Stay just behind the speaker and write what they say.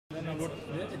about.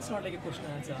 It's not like a question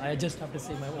and answer. I just have to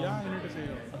say my own. Yeah, you need to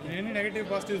say any negative,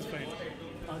 positive is fine.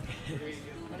 Okay.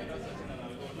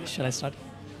 Shall I start?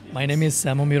 My name is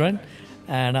Samo Miran,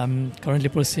 and I'm currently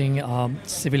pursuing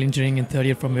civil engineering in third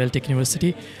year from Tech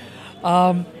University.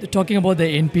 Talking about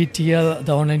the NPTEL,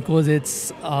 the online course,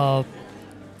 it's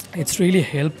really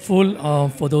helpful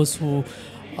for those who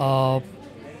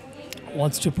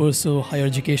wants to pursue higher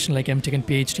education like MTech and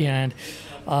PhD, and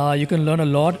you can learn a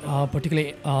lot,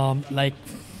 particularly like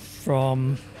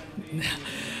from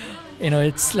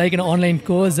it's like an online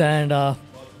course, and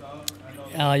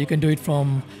you can do it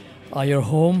from your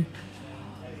home.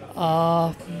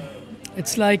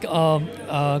 It's like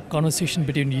a conversation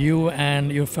between you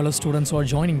and your fellow students who are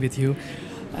joining with you,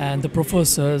 and the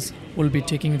professors will be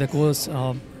taking the course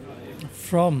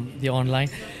from the online.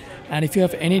 And if you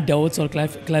have any doubts or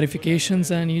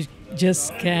clarifications, and you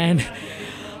just can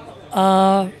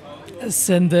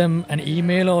send them an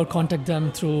email or contact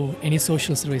them through any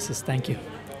social services. Thank you.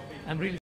 I'm really